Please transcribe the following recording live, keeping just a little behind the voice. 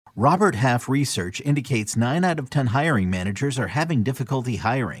Robert Half research indicates 9 out of 10 hiring managers are having difficulty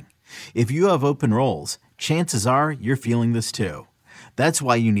hiring. If you have open roles, chances are you're feeling this too. That's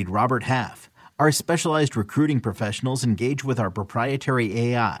why you need Robert Half. Our specialized recruiting professionals engage with our proprietary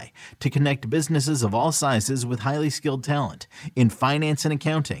AI to connect businesses of all sizes with highly skilled talent in finance and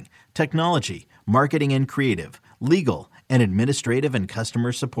accounting, technology, marketing and creative, legal, and administrative and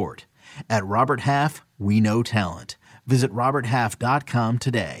customer support. At Robert Half, we know talent. Visit roberthalf.com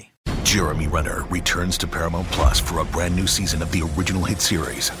today. Jeremy Renner returns to Paramount Plus for a brand new season of the original hit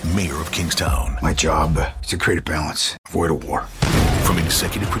series, Mayor of Kingstown. My job is to create a balance, avoid a war. From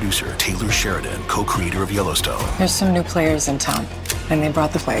executive producer Taylor Sheridan, co-creator of Yellowstone. There's some new players in town, and they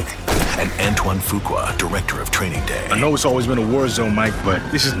brought the plague. And Antoine Fuqua, director of Training Day. I know it's always been a war zone, Mike, but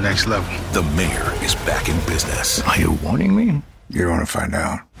this is next level. The Mayor is back in business. Are you warning me? You don't want to find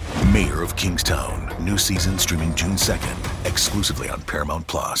out. Mayor of Kingstown. New season streaming June 2nd, exclusively on Paramount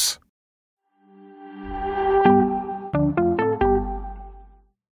Plus.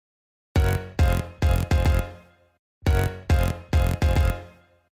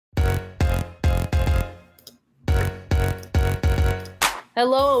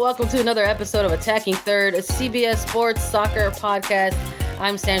 Hello and welcome to another episode of Attacking Third, a CBS Sports Soccer podcast.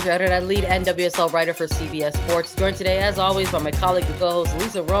 I'm Sandra Herrera, lead NWSL writer for CBS Sports. Joined today, as always, by my colleague and co-host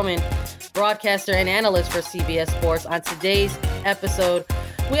Lisa Roman, broadcaster and analyst for CBS Sports. On today's episode,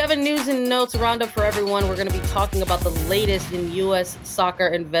 we have a news and notes roundup for everyone. We're going to be talking about the latest in U.S. soccer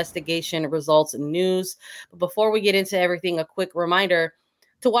investigation results and news. But before we get into everything, a quick reminder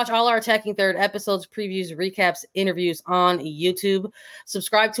to watch all our Attacking Third episodes, previews, recaps, interviews on YouTube.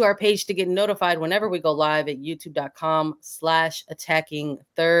 Subscribe to our page to get notified whenever we go live at youtube.com/Attacking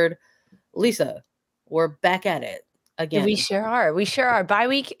Third. Lisa, we're back at it again. We sure are. Bye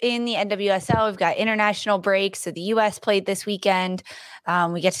week in the NWSL. We've got international breaks. So the U.S. played this weekend.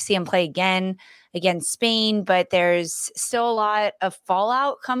 We get to see them play again against Spain, but there's still a lot of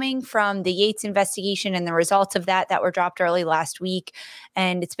fallout coming from the Yates investigation and the results of that were dropped early last week.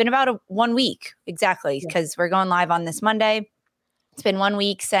 And it's been about 1 week exactly, because we're going live on this Monday. It's been 1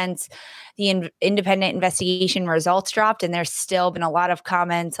 week since the independent investigation results dropped, and there's still been a lot of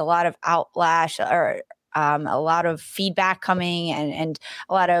comments, a lot of outlash, or a lot of feedback coming and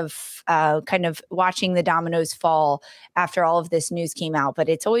a lot of kind of watching the dominoes fall after all of this news came out. But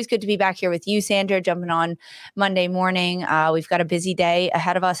it's always good to be back here with you, Sandra, jumping on Monday morning. We've got a busy day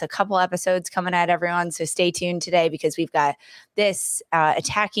ahead of us, a couple episodes coming at everyone. So stay tuned today because we've got this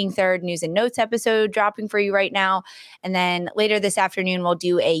Attacking Third news and notes episode dropping for you right now. And then later this afternoon, we'll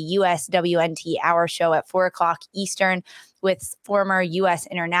do a USWNT hour show at 4:00 Eastern with former U.S.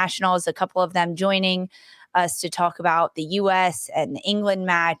 internationals, a couple of them joining us to talk about the U.S. and the England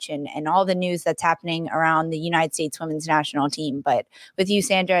match and all the news that's happening around the United States women's national team. But with you,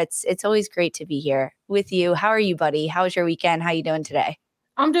 Sandra, it's always great to be here with you. How are you, buddy? How was your weekend? How are you doing today?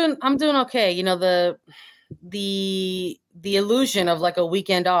 I'm doing okay. You know, the illusion of like a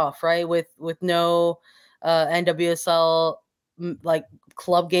weekend off, right? With no NWSL like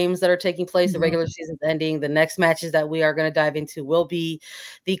club games that are taking place. Mm-hmm. The regular season's ending. The next matches that we are going to dive into will be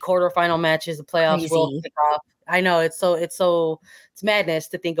the quarterfinal matches. The playoffs will kick off. I know it's madness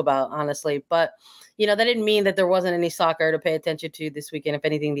to think about, honestly. But you know, that didn't mean that there wasn't any soccer to pay attention to this weekend. If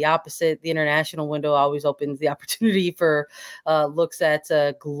anything, the opposite. The international window always opens the opportunity for looks at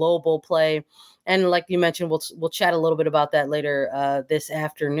global play. And like you mentioned, we'll chat a little bit about that later this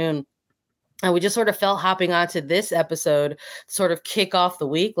afternoon. And we just sort of felt hopping onto this episode, sort of kick off the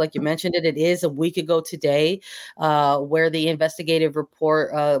week. Like you mentioned it is a week ago today, where the investigative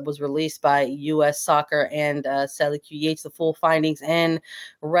report was released by U.S. Soccer and Sally Q. Yates, the full findings and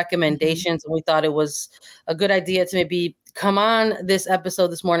recommendations. Mm-hmm. And we thought it was a good idea to maybe come on this episode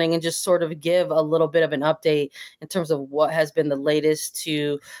this morning and just sort of give a little bit of an update in terms of what has been the latest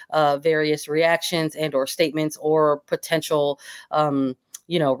to various reactions and or statements or potential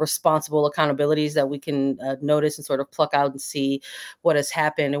responsible accountabilities that we can notice and sort of pluck out and see what has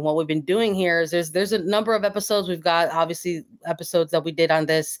happened. And what we've been doing here is there's a number of episodes. We've got obviously episodes that we did on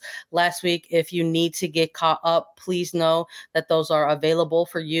this last week. If you need to get caught up, please know that those are available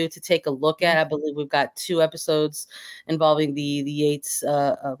for you to take a look at. I believe we've got 2 episodes involving the Yates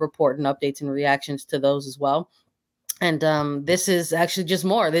report and updates and reactions to those as well. And this is actually just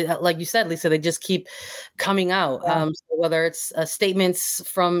more. Like you said, Lisa, they just keep coming out. Yeah. So whether it's statements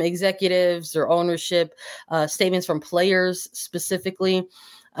from executives or ownership, statements from players specifically,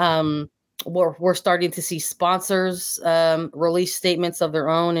 we're starting to see sponsors release statements of their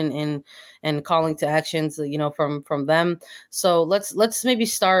own and calling to actions, from them. So let's maybe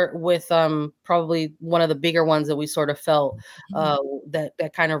start with probably one of the bigger ones that we sort of felt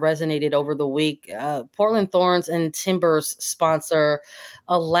that kind of resonated over the week. Portland Thorns and Timbers sponsor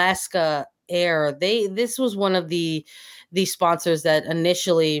Alaska Air. This was one of the sponsors that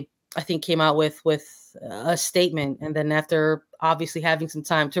initially I think came out with a statement, and then after obviously having some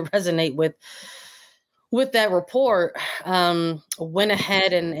time to resonate with that report, went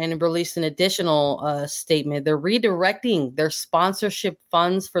ahead and released an additional statement. They're redirecting their sponsorship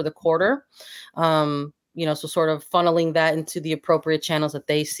funds for the quarter, so sort of funneling that into the appropriate channels that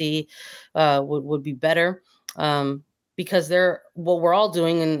they see would be better. Because what we're all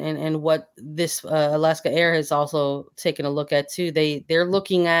doing, and what this Alaska Air has also taken a look at too. They're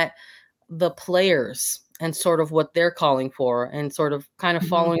looking at the players and sort of what they're calling for, and sort of kind of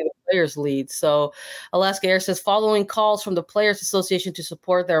following the players' lead. So Alaska Air says, following calls from the Players Association to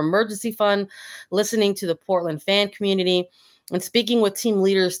support their emergency fund, listening to the Portland fan community, and speaking with team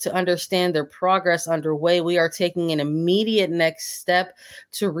leaders to understand their progress underway, we are taking an immediate next step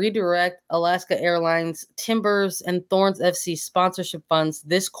to redirect Alaska Airlines, Timbers, and Thorns FC sponsorship funds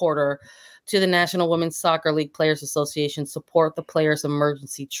this quarter to the National Women's Soccer League Players Association, support the Players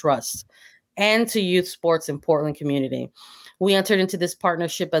Emergency Trust, and to youth sports in Portland community. We entered into this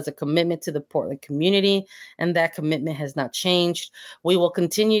partnership as a commitment to the Portland community, and that commitment has not changed. We will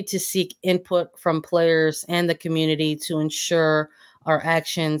continue to seek input from players and the community to ensure our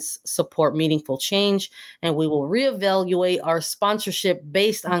actions support meaningful change, and we will reevaluate our sponsorship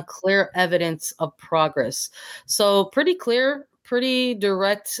based on clear evidence of progress. So pretty clear, pretty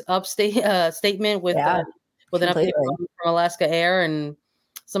direct statement with an update from Alaska Air, and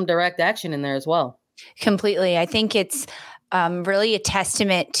some direct action in there as well. Completely. I think it's really a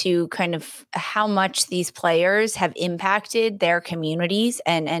testament to kind of how much these players have impacted their communities,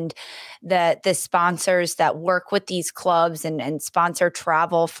 and the sponsors that work with these clubs and sponsor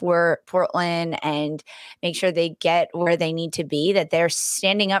travel for Portland and make sure they get where they need to be, that they're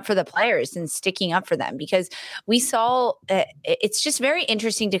standing up for the players and sticking up for them. Because we saw it's just very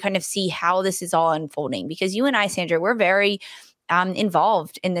interesting to kind of see how this is all unfolding, because you and I, Sandra, we're very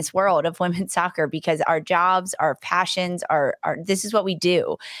involved in this world of women's soccer, because our jobs, our passions, are this is what we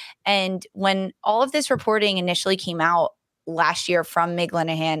do. And when all of this reporting initially came out last year from Meg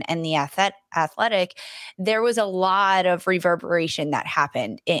Linehan and the Athletic, there was a lot of reverberation that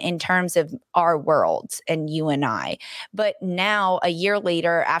happened in terms of our worlds and you and I. But now, a year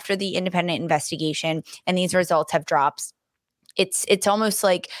later, after the independent investigation and these results have dropped, it's almost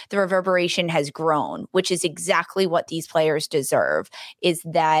like the reverberation has grown, which is exactly what these players deserve, is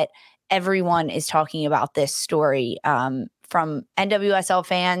that everyone is talking about this story, from NWSL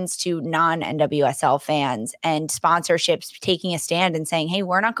fans to non-NWSL fans, and sponsorships taking a stand and saying, hey,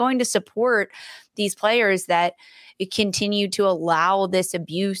 we're not going to support these players that continue to allow this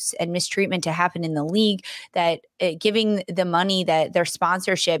abuse and mistreatment to happen in the league, that giving the money, that their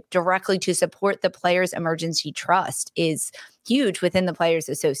sponsorship directly to support the Players Emergency Trust is huge within the Players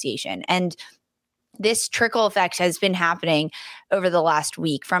Association. And this trickle effect has been happening over the last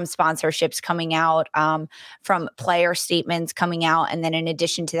week, from sponsorships coming out, from player statements coming out. And then in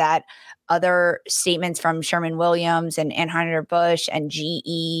addition to that, other statements from Sherman-Williams and Anheuser-Busch and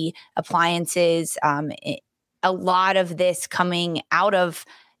GE Appliances. A lot of this coming out of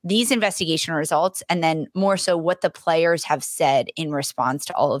these investigation results, and then more so what the players have said in response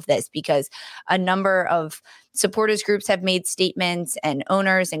to all of this, because a number of supporters groups have made statements, and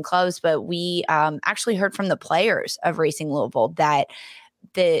owners and clubs, but we actually heard from the players of Racing Louisville that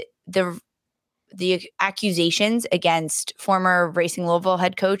the accusations against former Racing Louisville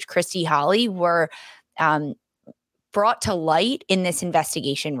head coach Christy Holly were brought to light in this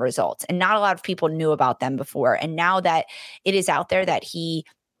investigation results. And not a lot of people knew about them before. And now that it is out there that he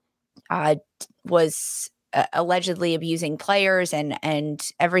was allegedly abusing players and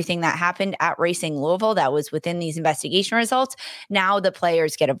everything that happened at Racing Louisville that was within these investigation results, now the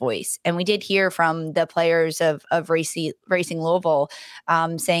players get a voice. And we did hear from the players of Racing Louisville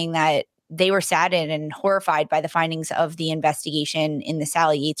saying that they were saddened and horrified by the findings of the investigation in the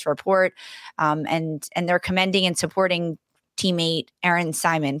Sally Yates report. And they're commending and supporting teammate Erin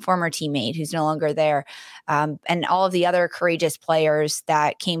Simon, former teammate who's no longer there, and all of the other courageous players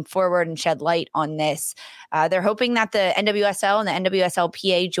that came forward and shed light on this. They're hoping that the NWSL and the NWSL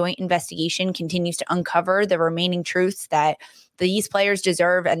PA joint investigation continues to uncover the remaining truths that these players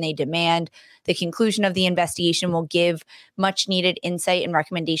deserve and they demand. The conclusion of the investigation will give much needed insight and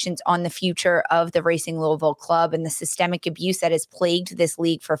recommendations on the future of the Racing Louisville club, and the systemic abuse that has plagued this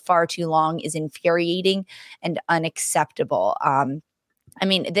league for far too long is infuriating and unacceptable. I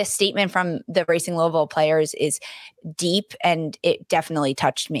mean, this statement from the Racing Louisville players is deep, and it definitely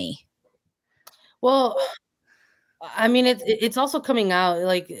touched me. Well, I mean, it's also coming out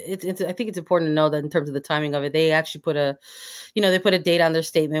like it's. I think it's important to know that in terms of the timing of it, they actually put a, they put a date on their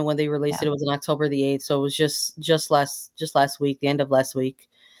statement when they released it. It was on October the 8th, so it was just last week, the end of last week,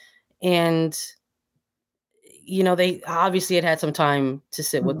 and they obviously had some time to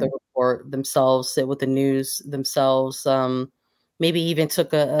sit with the report themselves, sit with the news themselves. Maybe even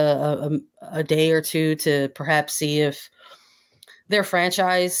took a day or two to perhaps see if their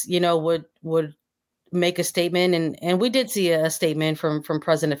franchise, would make a statement, and we did see a statement from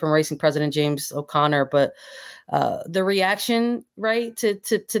Racing President James O'Connor, but the reaction right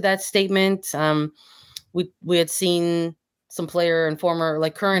to that statement, we had seen some player and former,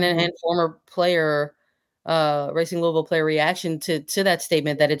 like current and former player, Racing Louisville player reaction to that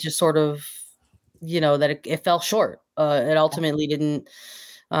statement, that it just sort of, that it fell short. It ultimately didn't.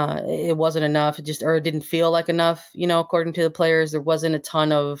 It wasn't enough. It didn't feel like enough. According to the players, there wasn't a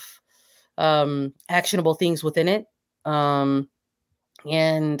ton of actionable things within it. And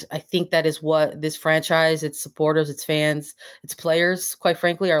I think that is what this franchise, its supporters, its fans, its players, quite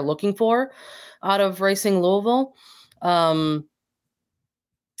frankly, are looking for out of Racing Louisville.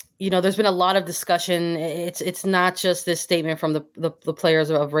 There's been a lot of discussion. It's not just this statement from the players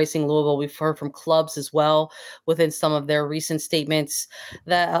of Racing Louisville. We've heard from clubs as well within some of their recent statements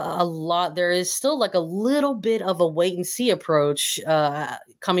that there is still like a little bit of a wait and see approach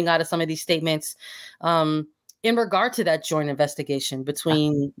coming out of some of these statements in regard to that joint investigation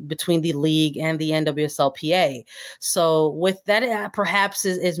between the league and the NWSL PA. So with that, perhaps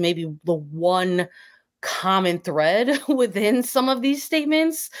is maybe the one common thread within some of these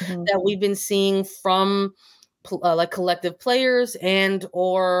statements that we've been seeing from like collective players and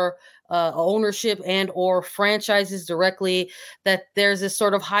or ownership and or franchises directly, that there's this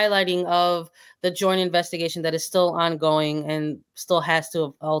sort of highlighting of the joint investigation that is still ongoing and still has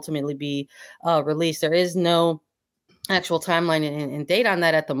to ultimately be released. There is no actual timeline and date on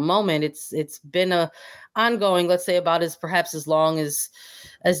that at the moment. It's been a ongoing, let's say, about perhaps as long as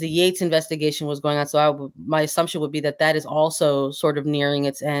the Yates investigation was going on. So my assumption would be that is also sort of nearing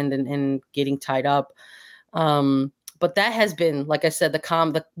its end and getting tied up. But that has been, like I said,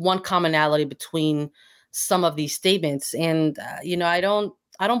 the one commonality between some of these statements. And I don't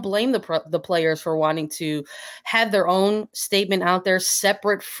blame the players for wanting to have their own statement out there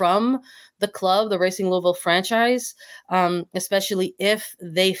separate from the club, the Racing Louisville franchise, especially if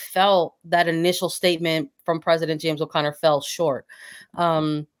they felt that initial statement from President James O'Connor fell short.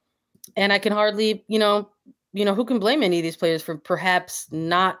 And I can hardly, who can blame any of these players for perhaps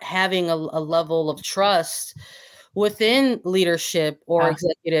not having a level of trust within leadership or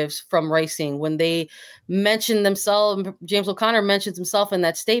executives from racing when they mention themselves. James O'Connor mentions himself in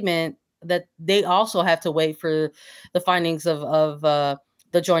that statement that they also have to wait for the findings of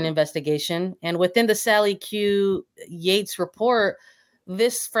the joint investigation. And within the Sally Q Yates report,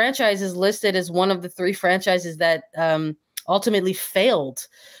 this franchise is listed as one of the 3 franchises that ultimately failed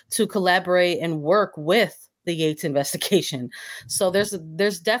to collaborate and work with the Yates investigation. So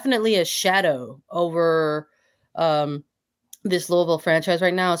there's definitely a shadow over this Louisville franchise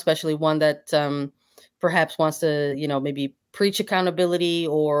right now, especially one that perhaps wants to, maybe preach accountability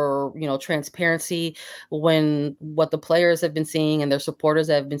or, transparency, when what the players have been seeing and their supporters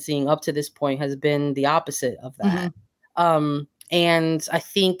have been seeing up to this point has been the opposite of that. And I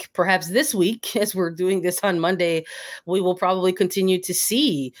think perhaps this week, as we're doing this on Monday, we will probably continue to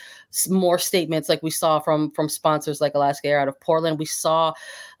see more statements like we saw from sponsors like Alaska Air out of Portland. We saw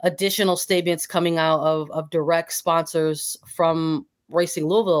additional statements coming out of direct sponsors from Racing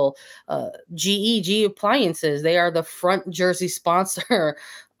Louisville. GE Appliances, they are the front jersey sponsor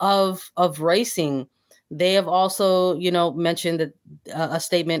of racing. They have also, mentioned that a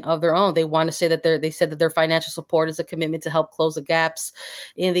statement of their own. They want to say that they said that their financial support is a commitment to help close the gaps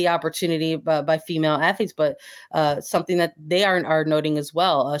in the opportunity by female athletes, but something that they are noting as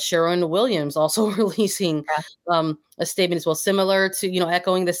well. Sharon Williams also releasing a statement as well, similar to,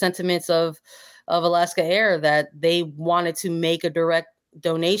 echoing the sentiments of Alaska Air, that they wanted to make a direct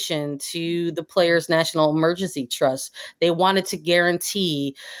donation to the Players National Emergency Trust. They wanted to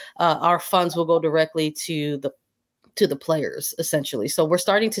guarantee our funds will go directly to the players, essentially. So we're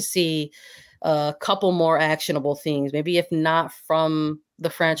starting to see a couple more actionable things, maybe if not from the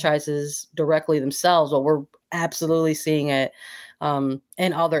franchises directly themselves, but we're absolutely seeing it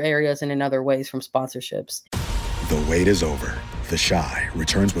in other areas and in other ways from sponsorships. The wait is over. The Chi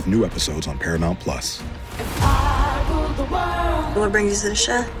returns with new episodes on Paramount Plus. What brings you to the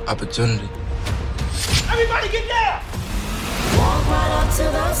Chi? Opportunity. Everybody get down! Walk right up to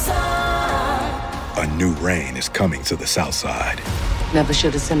the side. A new reign is coming to the South Side. Never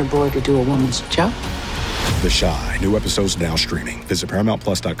should have sent a boy to do a woman's job. The Chi. New episodes now streaming. Visit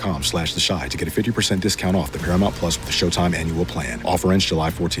ParamountPlus.com/The Chi to get a 50% discount off the Paramount Plus with the Showtime annual plan. Offer ends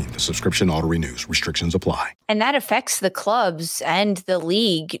July 14th. The subscription auto-renews. Restrictions apply. And that affects the clubs and the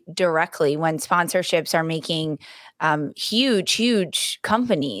league directly when sponsorships are making huge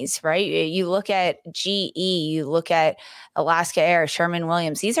companies, right? You look at GE, you look at Alaska Air,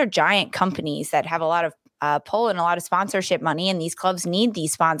 Sherman-Williams. These are giant companies that have a lot of pull and a lot of sponsorship money, and these clubs need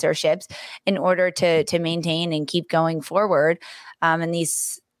these sponsorships in order to maintain and keep going forward. And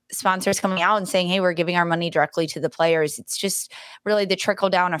these sponsors coming out and saying, hey, we're giving our money directly to the players. It's just really the trickle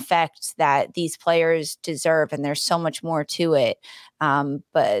down effect that these players deserve. And there's so much more to it.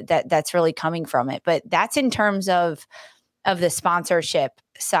 But that's really coming from it. But that's in terms of the sponsorship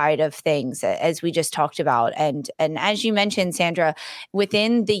side of things, as we just talked about. And as you mentioned, Sandra,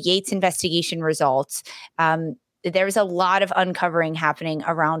 within the Yates investigation results, there's a lot of uncovering happening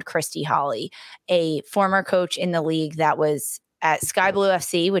around Christy Holly, a former coach in the league that was at Sky Blue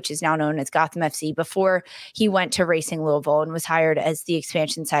FC, which is now known as Gotham FC, before he went to Racing Louisville and was hired as the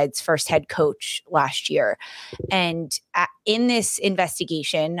expansion side's first head coach last year. And in this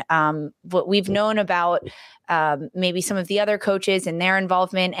investigation, what we've known about maybe some of the other coaches and their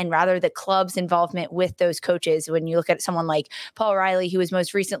involvement, and rather the club's involvement with those coaches. When you look at someone like Paul Riley, who was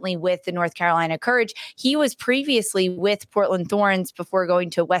most recently with the North Carolina Courage, he was previously with Portland Thorns before going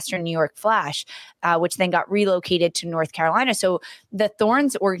to Western New York Flash, which then got relocated to North Carolina. So the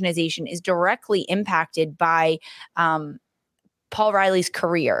Thorns organization is directly impacted by Paul Riley's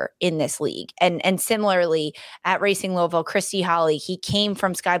career in this league. And similarly at Racing Louisville, Christy Holly, he came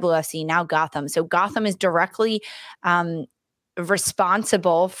from Sky Blue FC, now Gotham. So Gotham is directly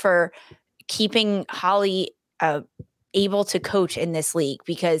responsible for keeping Holly able to coach in this league,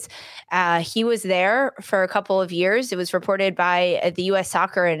 because he was there for a couple of years. It was reported by the U.S.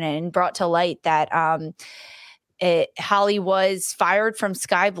 Soccer and brought to light that Holly was fired from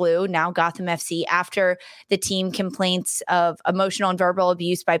Sky Blue, now Gotham FC, after the team complaints of emotional and verbal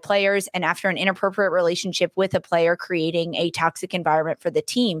abuse by players, and after an inappropriate relationship with a player, creating a toxic environment for the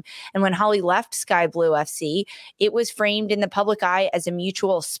team. And when Holly left Sky Blue FC, it was framed in the public eye as a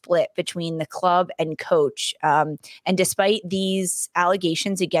mutual split between the club and coach. And despite these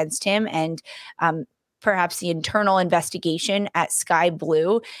allegations against him and perhaps the internal investigation at Sky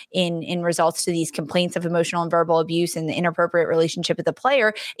Blue in results to these complaints of emotional and verbal abuse and the inappropriate relationship with the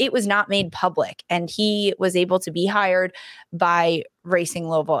player, it was not made public. And he was able to be hired by Racing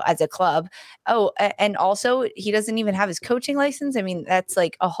Louisville as a club. Oh, and also he doesn't even have his coaching license. I mean, that's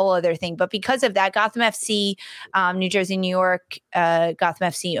like a whole other thing. But because of that, Gotham FC, New Jersey, New York, Gotham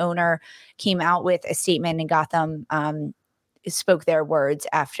FC owner came out with a statement, and Gotham spoke their words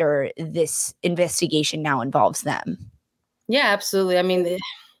after this investigation now involves them. Yeah, absolutely. I mean,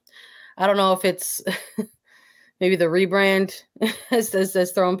 I don't know if it's maybe the rebrand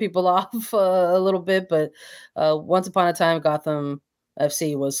has thrown people off a little bit, but once upon a time, Gotham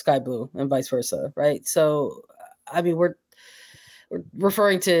FC was Sky Blue and vice versa, right? So, I mean, we're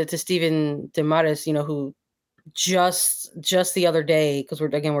referring to Stephen DeMaris, who just the other day, because we're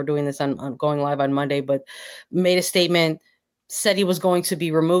doing this on going live on Monday, but made a statement, said he was going to be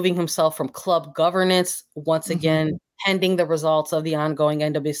removing himself from club governance once again, pending the results of the ongoing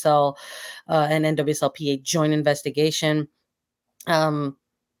NWSL and NWSL PA joint investigation.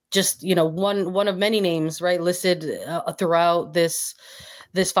 Just one of many names, right, listed throughout this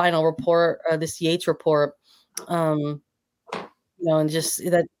final report, this Yates report. And just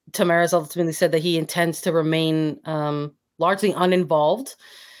that Tamara's ultimately said that he intends to remain largely uninvolved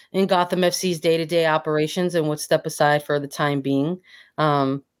in Gotham FC's day-to-day operations and would step aside for the time being,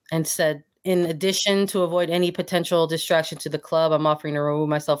 and said, in addition, to avoid any potential distraction to the club, I'm offering to remove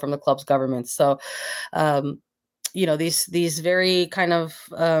myself from the club's governance. So, these very kind of,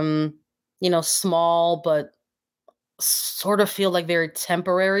 small, but sort of feel like very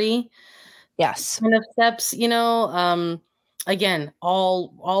temporary. Yes. Kind of steps, again,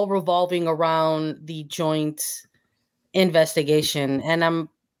 all revolving around the joint investigation. And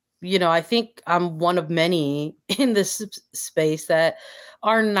I think I'm one of many in this space that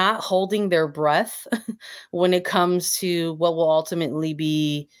are not holding their breath when it comes to what will ultimately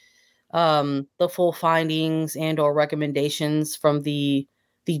be the full findings and or recommendations from the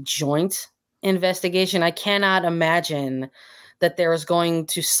joint investigation, I cannot imagine that there is going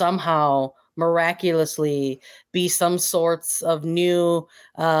to somehow miraculously be some sorts of new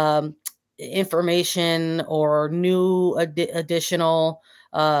information or new additional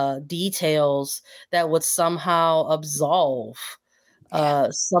details that would somehow absolve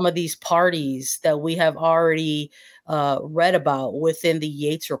some of these parties that we have already read about within the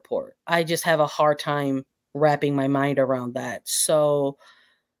Yates report. I just have a hard time wrapping my mind around that. So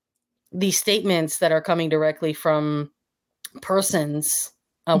these statements that are coming directly from persons,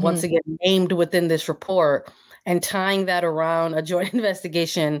 once again, named within this report, and tying that around a joint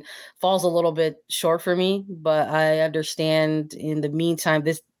investigation falls a little bit short for me, but I understand in the meantime,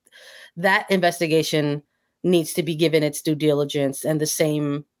 that investigation needs to be given its due diligence and the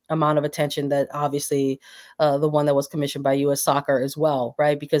same amount of attention that obviously the one that was commissioned by U.S. Soccer as well,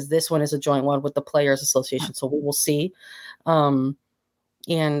 right? Because this one is a joint one with the Players Association, so we will see.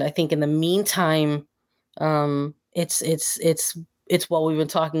 And I think in the meantime, it's what we've been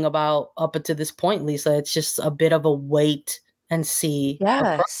talking about up until this point, Lisa. It's just a bit of a wait and see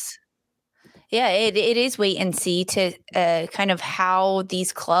approach. Yes. Yeah, it is wait and see to kind of how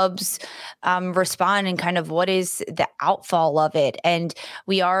these clubs respond and kind of what is the outfall of it. And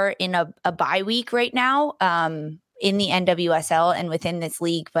we are in a bye week right now in the NWSL and within this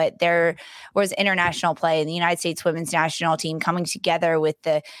league, but there was international play in the United States women's national team coming together with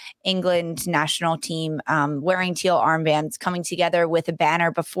the England national team, wearing teal armbands, coming together with a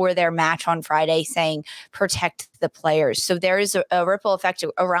banner before their match on Friday saying, "Protect the players." So there is a ripple effect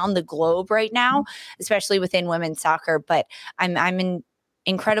around the globe right now, especially within women's soccer. But I'm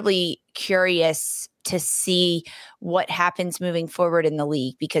incredibly curious to see what happens moving forward in the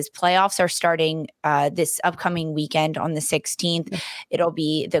league, because playoffs are starting this upcoming weekend on the 16th. It'll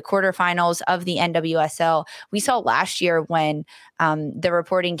be the quarterfinals of the NWSL. We saw last year when the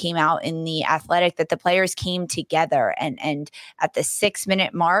reporting came out in The Athletic that the players came together and at the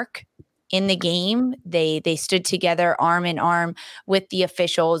 6-minute mark in the game, they stood together arm in arm with the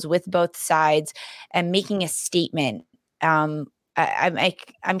officials, with both sides, and making a statement.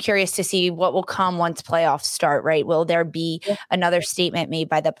 I'm curious to see what will come once playoffs start, right? Will there be another statement made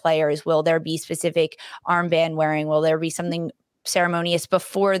by the players? Will there be specific armband wearing? Will there be something ceremonious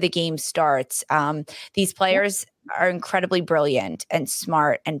before the game starts? These players are incredibly brilliant and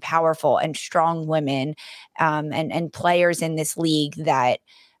smart and powerful and strong women, and players in this league that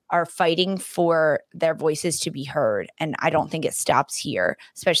are fighting for their voices to be heard. And I don't think it stops here,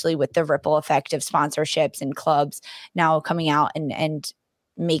 especially with the ripple effect of sponsorships and clubs now coming out and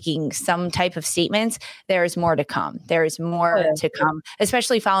making some type of statements. There's more to come. There's more to come,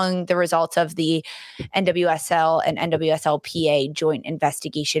 especially following the results of the NWSL and NWSL PA joint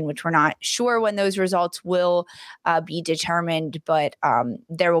investigation, which we're not sure when those results will be determined, but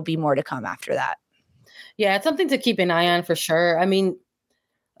there will be more to come after that. Yeah, it's something to keep an eye on for sure. I mean,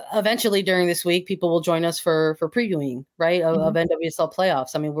 eventually during this week, people will join us for previewing, right, of NWSL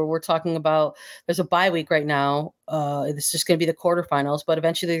playoffs. I mean, we're talking about, there's a bye week right now. It's just going to be the quarterfinals, but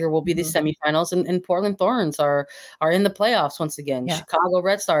eventually there will be the semifinals, and Portland Thorns are in the playoffs once again. Yeah. Chicago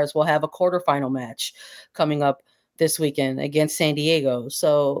Red Stars will have a quarterfinal match coming up this weekend against San Diego.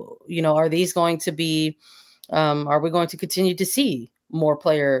 So, are these going to be, are we going to continue to see more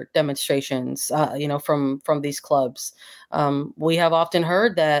player demonstrations, from these clubs? We have often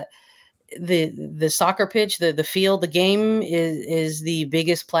heard that the soccer pitch, the field, the game is the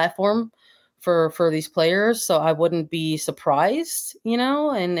biggest platform for these players. So I wouldn't be surprised,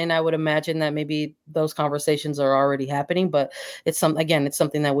 and I would imagine that maybe those conversations are already happening, but it's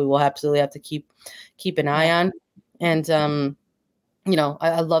something that we will absolutely have to keep an eye on. And,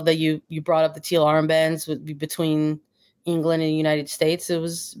 I love that you brought up the teal armbands between England and the United States. It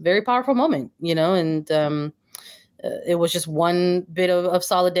was a very powerful moment, and it was just one bit of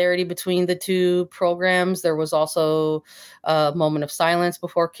solidarity between the two programs. There was also a moment of silence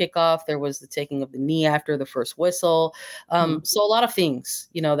before kickoff. There was the taking of the knee after the first whistle. So a lot of things,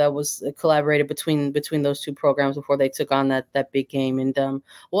 that was collaborated between those two programs before they took on that big game. And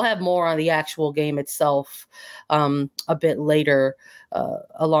we'll have more on the actual game itself a bit later,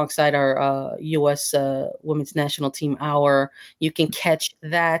 alongside our U.S. Women's National Team Hour. You can catch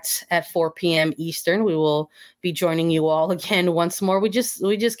that at 4 p.m. Eastern. We will be joining you all again once more. We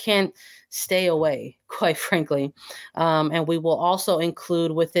just can't stay away, quite frankly. And we will also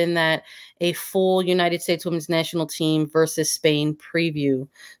include within that a full United States Women's National Team versus Spain preview.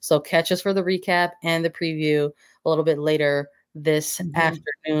 So catch us for the recap and the preview a little bit later this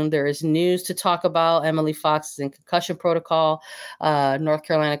afternoon. There is news to talk about. Emily Fox is in concussion protocol. North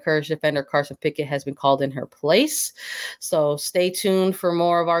Carolina Courage defender Carson Pickett has been called in her place. So stay tuned for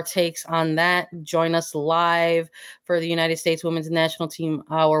more of our takes on that. Join us live for the United States Women's National Team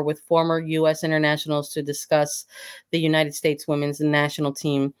Hour with former U.S. internationals to discuss the United States Women's National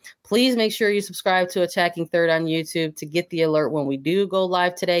Team. Please make sure you subscribe to Attacking Third on YouTube to get the alert when we do go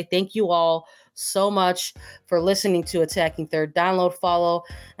live today. Thank you all so much for listening to Attacking Third. Download, follow,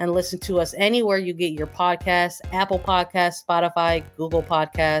 and listen to us anywhere you get your podcasts: Apple Podcasts, Spotify, Google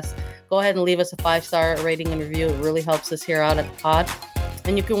Podcasts. Go ahead and leave us a 5-star rating and review. It really helps us here out at the pod.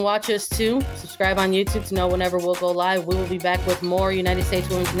 And you can watch us too. Subscribe on YouTube to know whenever we'll go live. We will be back with more United States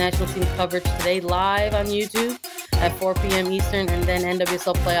Women's National Team coverage today live on YouTube at 4 p.m. Eastern, and then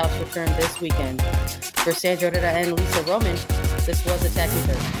NWSL playoffs return this weekend. For Sandra Herrera and Lisa Roman, this was Attacking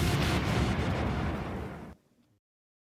Third.